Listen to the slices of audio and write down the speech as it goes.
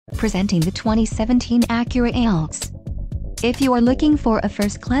Presenting the 2017 Acura ILX. If you are looking for a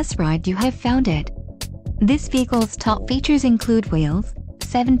first-class ride, you have found it. This vehicle's top features include wheels,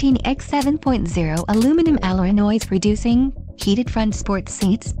 17x7.0 aluminum alloy noise-reducing, heated front sports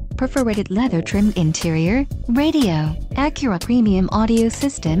seats, perforated leather-trimmed interior, radio, Acura premium audio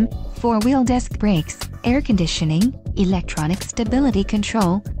system, 4-wheel disc brakes, air conditioning, electronic stability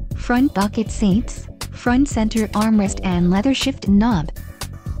control, front bucket seats, front center armrest and leather shift knob.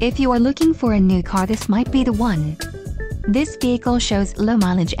 If you are looking for a new car, this might be the one. This vehicle shows low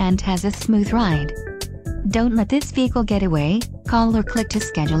mileage and has a smooth ride. Don't let this vehicle get away. Call or click to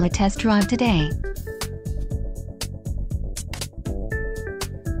schedule a test drive today.